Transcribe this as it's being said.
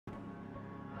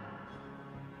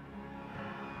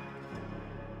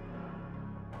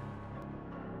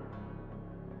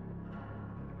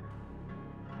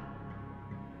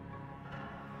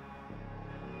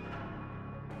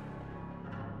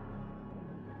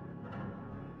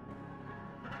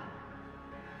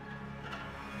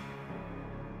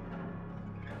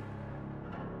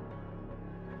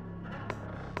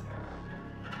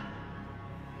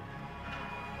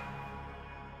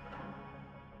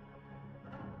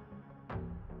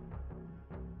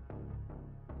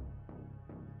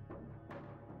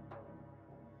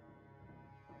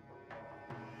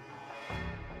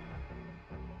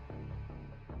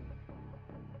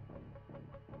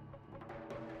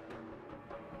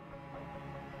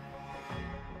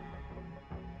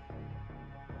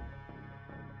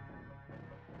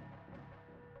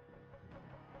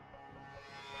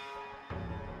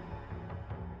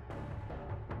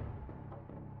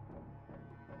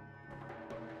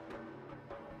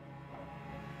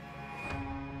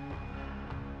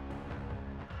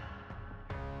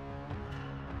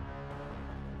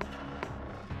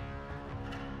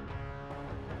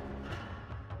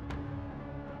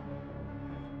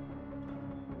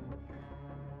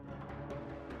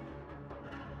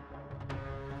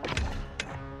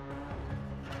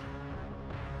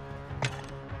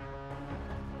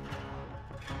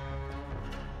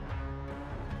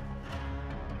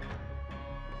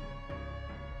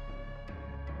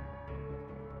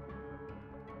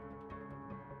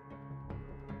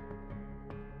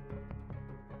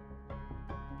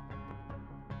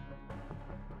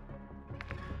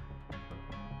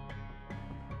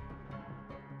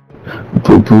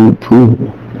Poo poo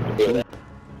poo.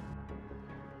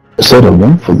 I said a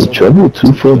one for the treble,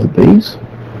 two for the bass.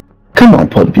 Come on,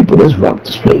 party people, let's rock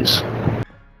this place.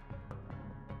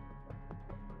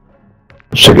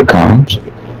 Sugar Khan,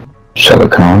 Sugar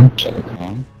Khan.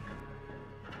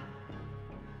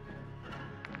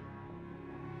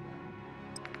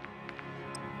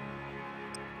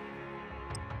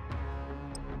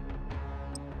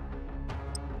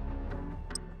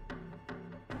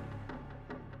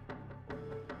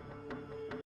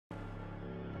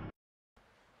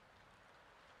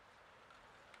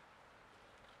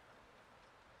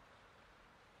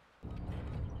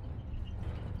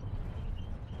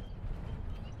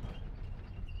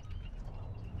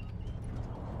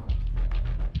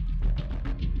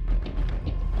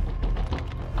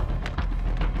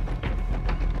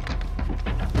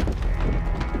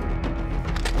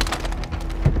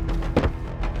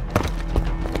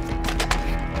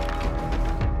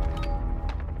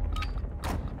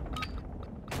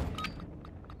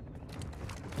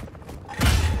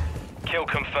 Kill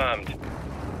confirmed.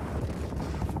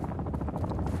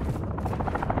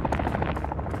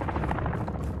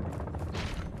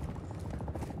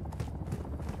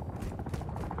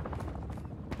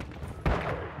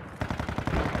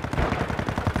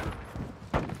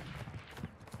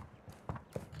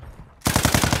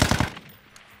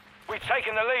 We've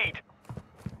taken the lead.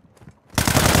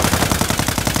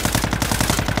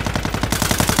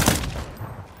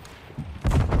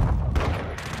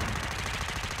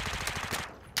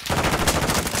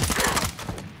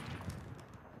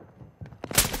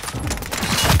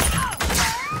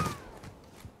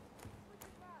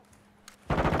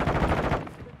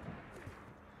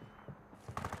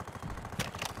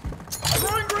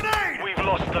 We've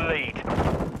lost the lead.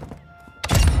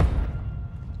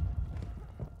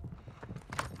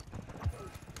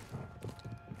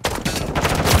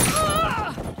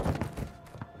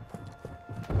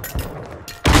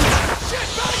 Shit,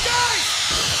 bad guys!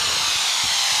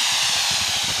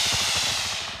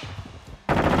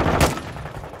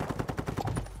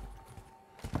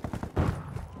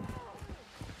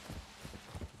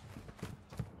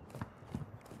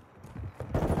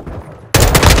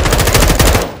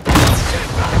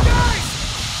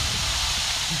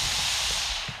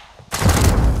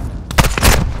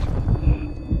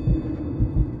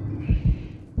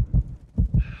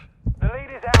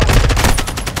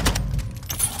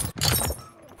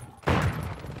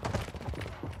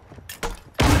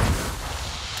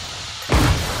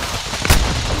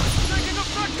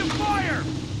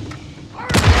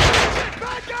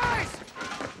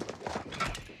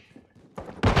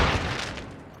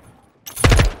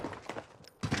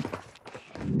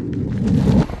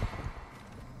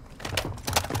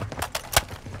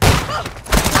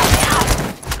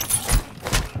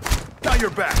 Now you're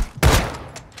back.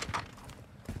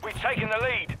 We've taken the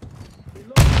lead.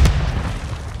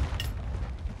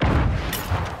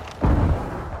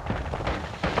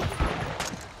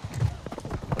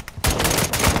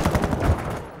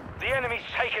 The enemy's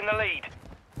taken the lead.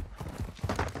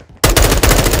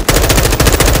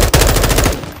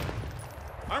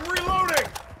 I'm reloading.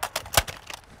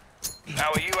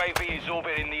 Our UAV is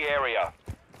orbiting the area.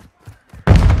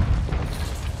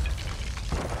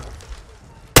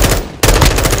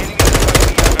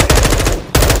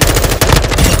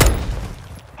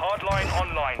 Hardline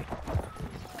online.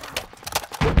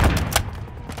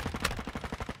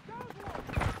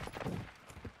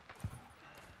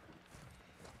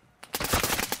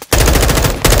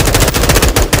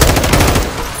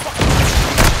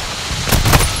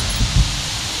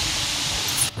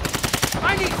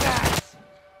 I need that.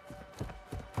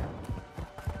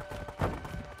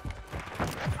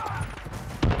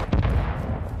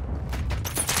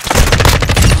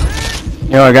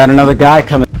 Yo, I got another guy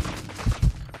coming.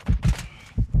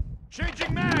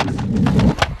 Changing mags.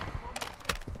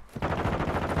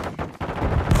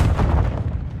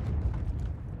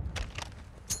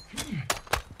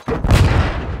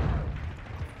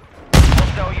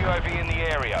 Hostile UAV in the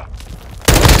area.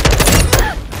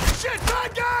 Shit,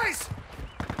 bad guys.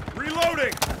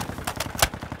 Reloading.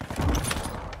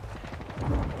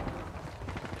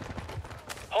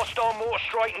 Hostile mortar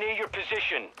strike near your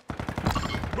position.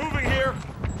 Moving here.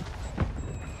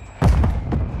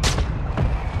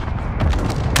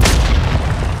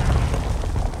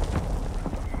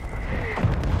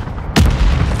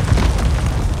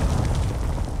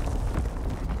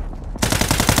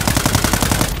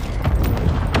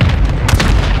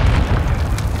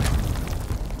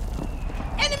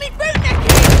 Enemy bootlicking!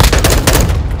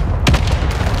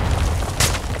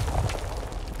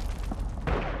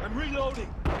 I'm reloading.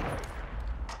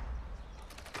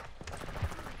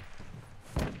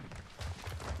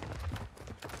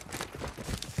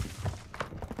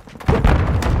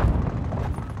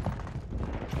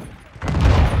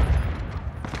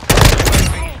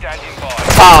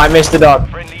 Oh, I missed the dog.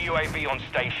 Friendly UAV on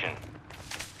station.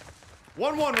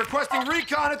 1-1 requesting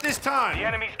recon at this The time.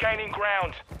 enemy's gaining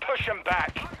ground. Push them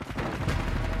back.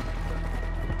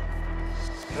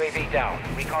 UAV down.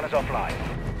 Recon is offline.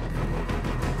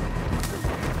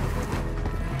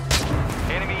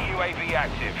 Enemy UAV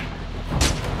active.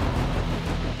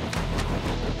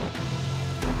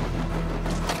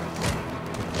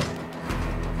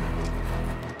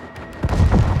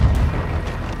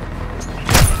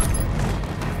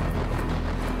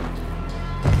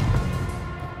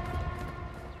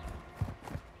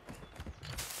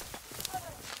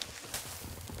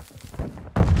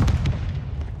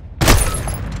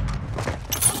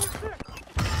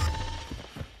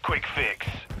 Quick fix.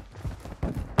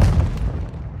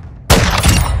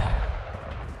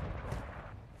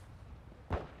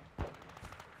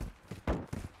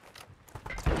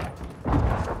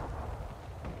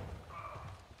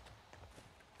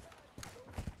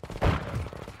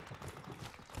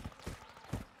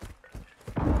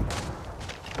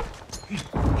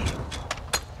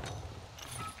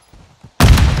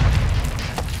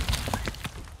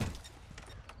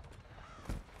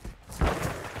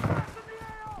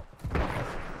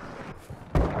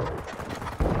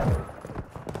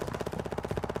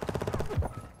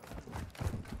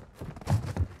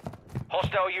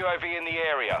 Hostile UAV in the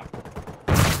area.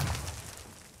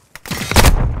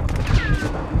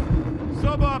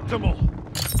 Suboptimal.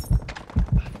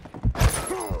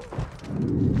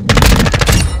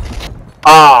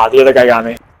 Ah, the other guy got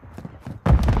me.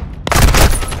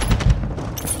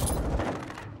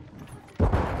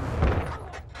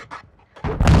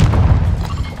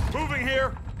 Moving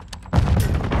here.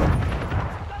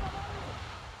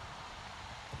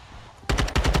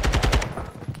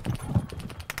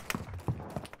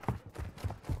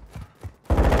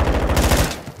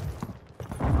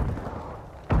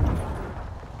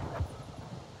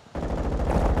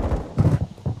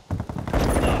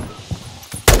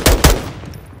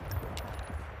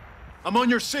 I'm on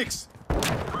your 6.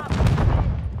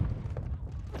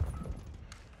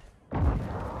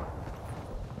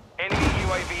 Enemy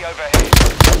UAV overhead.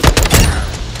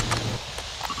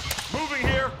 Moving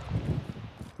here.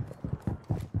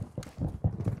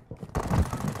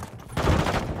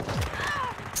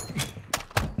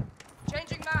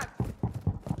 Changing mag.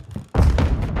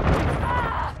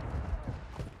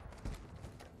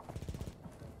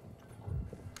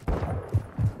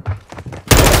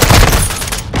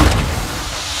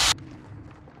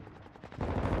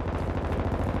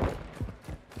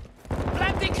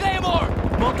 Planting Claymore.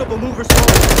 Multiple movers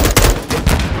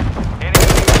forward.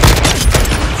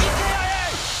 Enemy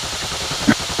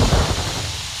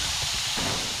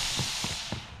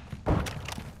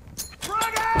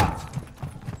Frag out!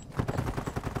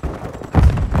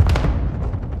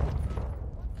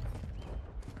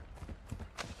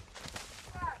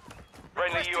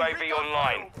 Friendly UAV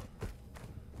online.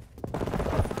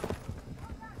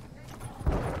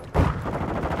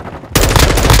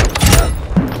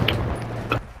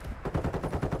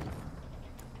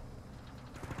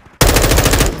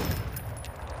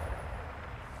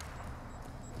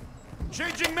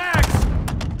 Changing mags.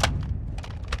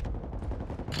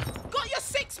 Got your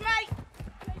 6, mate.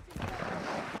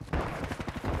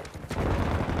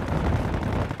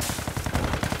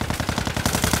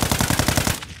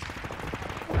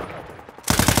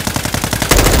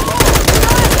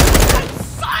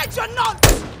 Side, you're not.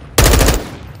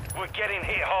 We're getting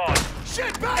hit hard.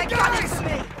 Shit, They're bad gunning guys! for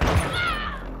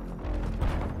me.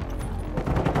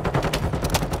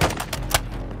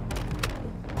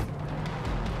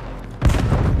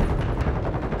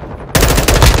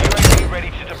 UAV ready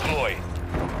to deploy.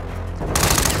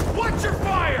 Watch your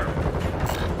fire!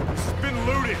 Been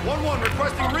looted. 1-1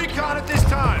 requesting recon at this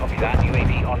time. Copy that.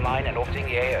 UAV online and orbiting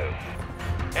the AO.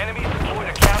 Enemies deployed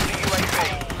a counter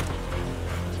UAV.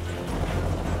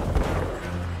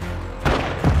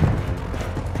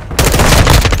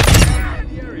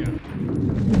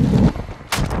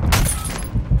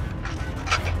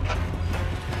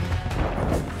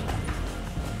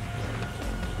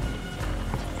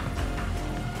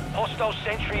 Hostile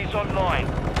sentry is online.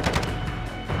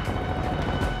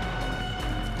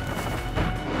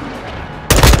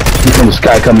 From the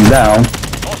sky coming down.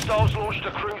 Hostiles launched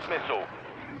a cruise missile.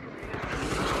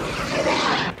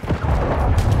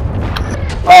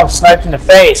 Oh, sniped in the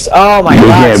face. Oh my Good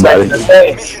god, game, sniped in buddy. the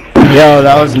face. Yo,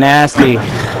 that was nasty.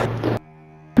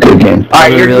 Good game.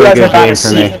 Alright, Really you guys good are about game to for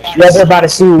see. me. You guys are about to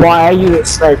see why I use a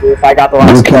sniper if I got the Good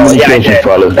last kill. Yeah, I communication, did.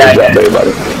 fellas. Yeah, I Good job, did.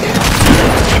 everybody.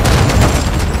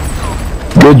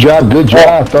 Good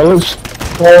job, fellas.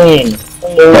 Clean.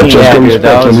 Yeah, dude,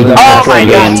 that was an Oh my excellent God,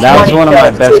 game. That was one of my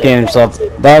 20 best games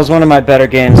of. That was one of my better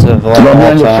games of all So I'm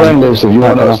on your time. friend list if you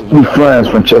want to be friends,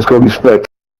 Francesco. Respect.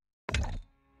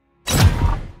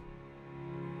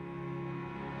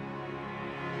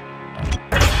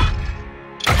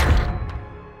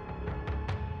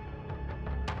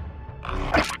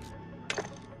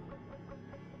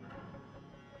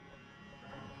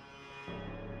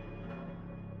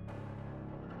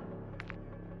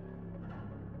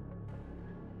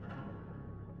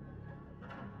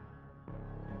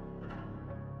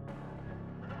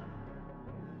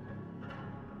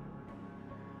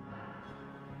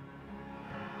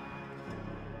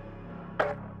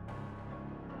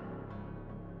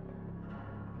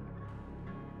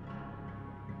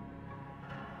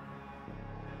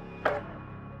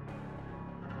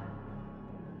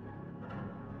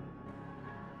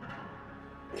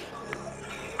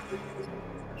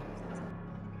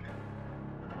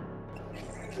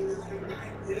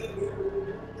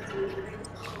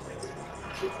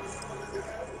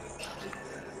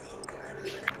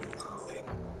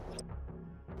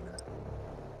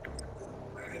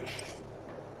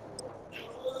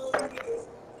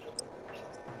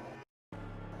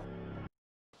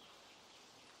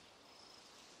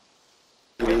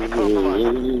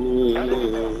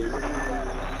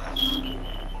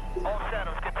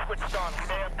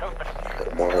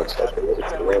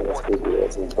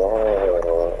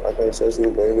 I can't touch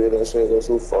you, baby, that shit go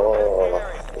too far.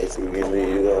 If you give me,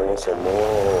 you gon' want some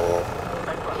more.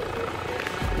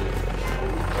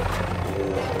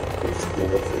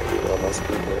 On my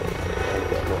speaker, I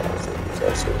got no option.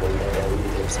 That shit go down, you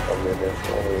just come in there,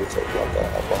 phone, take like a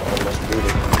hop on my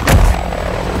speaker.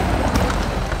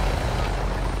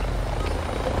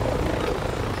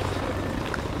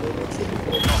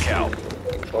 Knockout.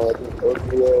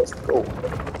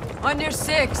 On your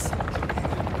 6.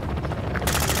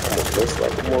 Looks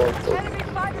like a motherfucker. Enemy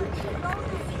fighter.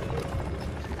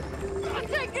 I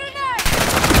take grenade.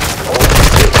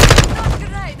 Not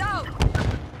grenade out.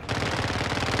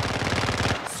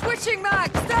 Switching mag.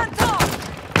 Stand tall.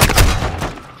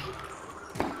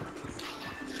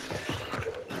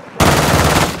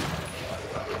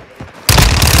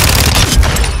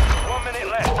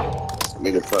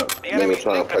 Nigga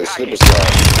trying to play slipper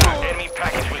slide. Enemy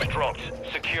package was dropped.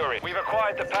 Secure it. We've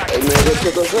acquired the package. Hey man, go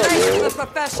pick us up, Thanks to man. the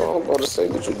profession. I'm about to say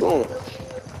what you doing. The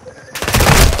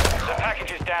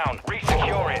package is down.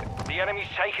 Resecure it. The enemy's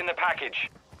taken the package.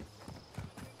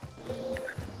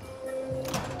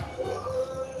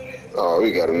 Oh,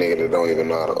 we got a nigga that don't even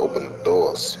know how to open the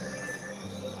doors.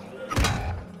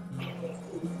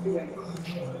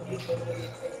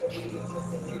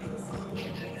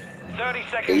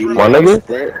 Seconds My remaining.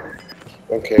 nigga?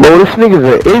 Okay. Bro, this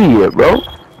nigga's an idiot, bro.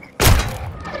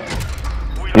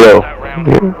 We Yo. lost that round.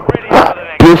 Ready for the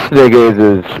next. This nigga is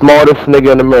the smartest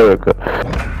nigga in America.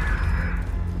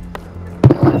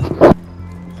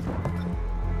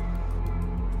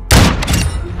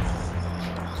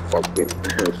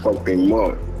 Fuck him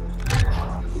up.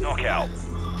 Knockout.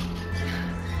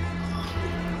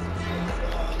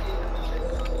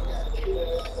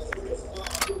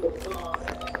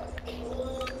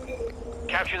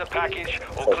 Capture the package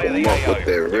or Fuck clear the him up AO. with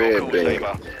that Your red call, thing.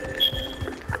 Saber.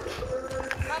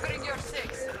 Covering your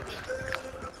 6.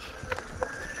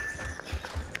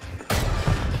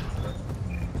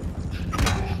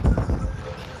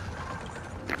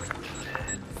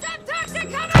 Send taxi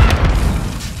coming!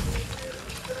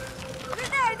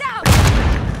 Grenade out!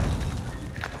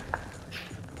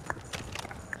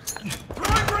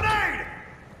 Throwing grenade!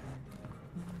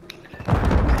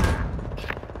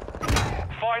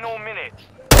 Final minute.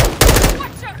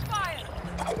 Watch your fire!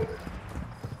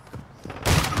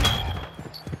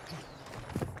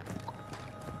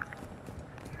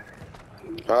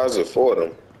 How's it for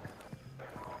them?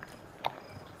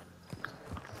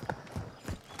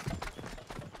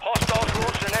 Hostiles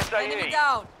launched an Enemy SAE.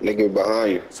 down! Nigga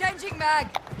behind you. Changing mag!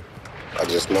 I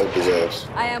just smoked his ass.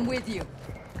 I am with you.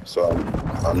 So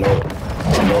I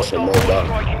know some more about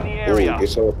Striking the it. area. Ooh, get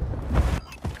some.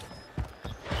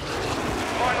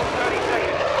 Final 30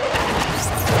 seconds.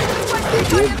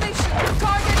 Requesting violation.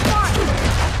 Target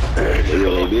marked. They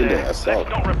really did that. I saw Let's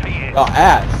it. not repeat it. Oh,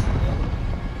 ass.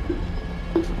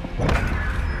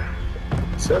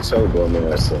 Shut your bum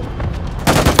ass up.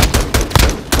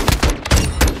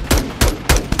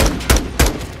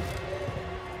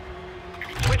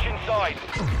 Switch inside.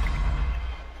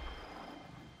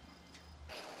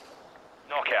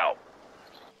 Knockout.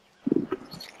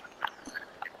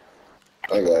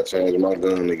 I gotta change my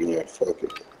gun again. Fuck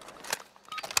it.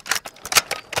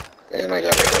 And I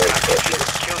gotta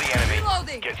Kill the enemy.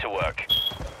 Reloading. Get to work.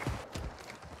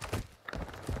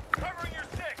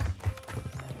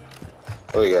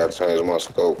 really gotta change my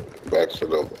scope back to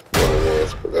the what it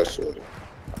is, but that shit.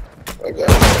 I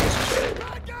gotta change.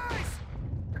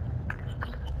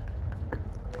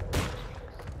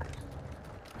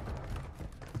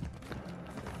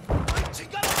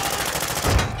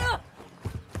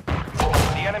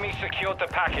 The enemy secured the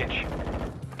package.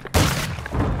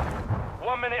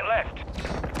 1 minute left.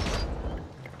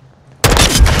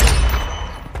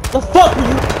 The fuck were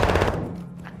you?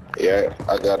 Yeah,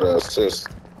 I got an assist.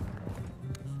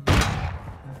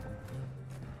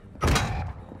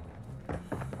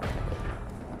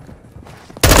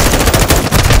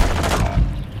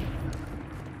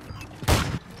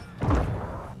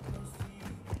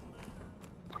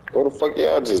 Where the fuck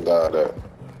y'all just died at?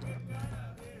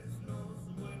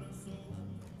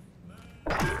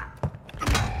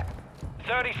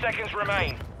 Thirty seconds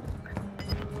remain.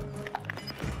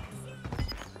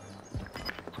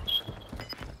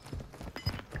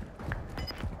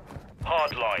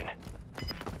 Hardline.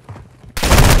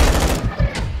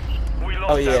 We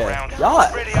lost Oh that yeah. round.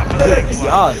 Y'all. Ready up for the next one.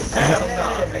 Y'all.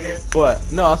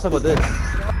 What? No, I'll talk about this.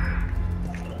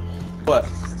 What?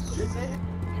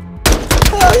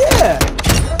 Hell yeah!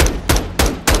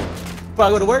 Before I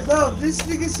go to work? No, this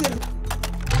nigga said.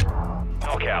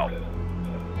 Knockout.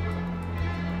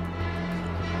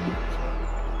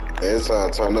 It's time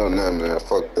to turn up now, man.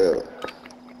 Fuck that.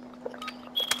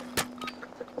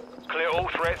 Clear all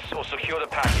threats or secure the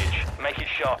package. Make it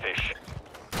sharpish.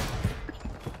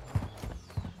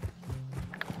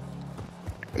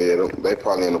 Yeah, they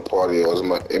probably in the party, or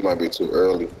it might be too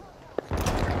early.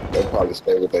 They probably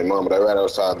stay with their mama. They right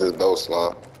outside this door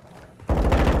slum.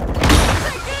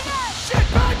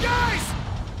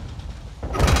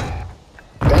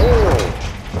 Damn!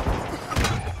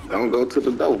 Don't go to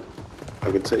the door.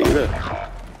 I can tell you that.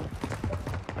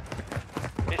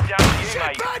 It's down to you,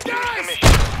 mate. Finish the mission.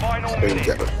 Final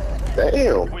minute.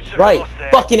 Damn! We took a Right. loss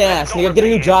there. Fucking Let's ass, not nigga. Get a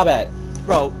new repeat it. job at.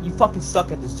 Bro, you fucking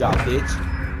suck at this job, bitch.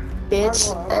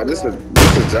 Bitch. Oh, this a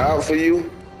job for you?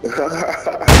 You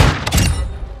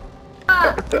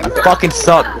fucking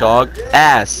suck, dog.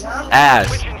 Ass, my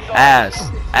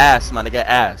nigga,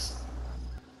 ass.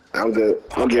 I'm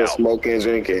just smoking and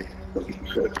drinking.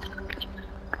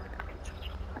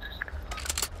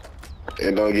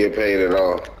 And don't get paid at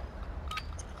all.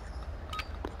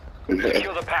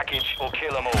 Secure the package or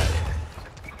kill them all.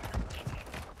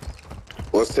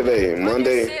 What's today?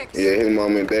 Monday? 26. Yeah, his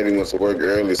mom and daddy wants to work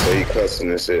early, so he cussing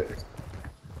and shit.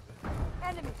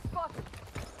 Enemy spotted.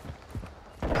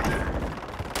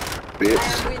 Bitch. I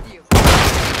am with you.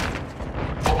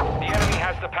 The enemy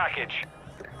has the package.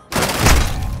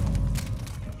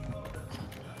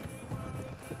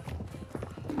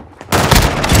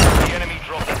 The enemy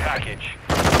dropped the package.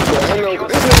 I know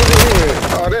this nigga here.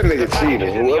 Oh, that nigga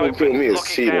cheating. Whoever killed me is Lock it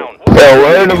cheating. down. Yo,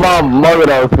 where did my mother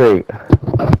that thing?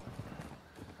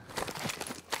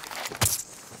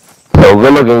 Yo,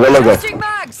 good looking. Switching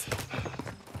mags.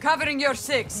 Covering your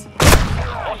 6.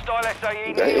 Hostile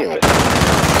SAE. Damn.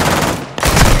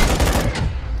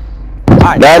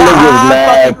 That nigga's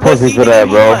mad pussy for that,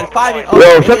 bro.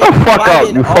 Yo, shut the fuck up,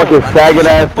 you fucking faggot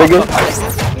ass nigga.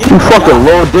 You fucking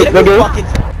little dick nigga.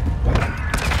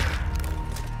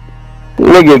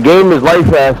 Nigga, game is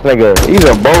life ass nigga. He's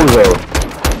a bozo.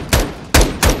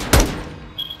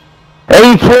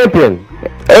 Any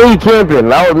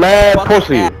champion. I was mad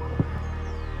pussy.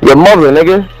 Your mother,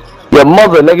 nigga. That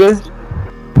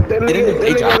Get a new nigga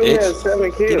day job, only bitch. had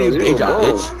 7 kills. Get a new day You a job,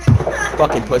 bum. bitch.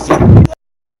 Fucking pussy.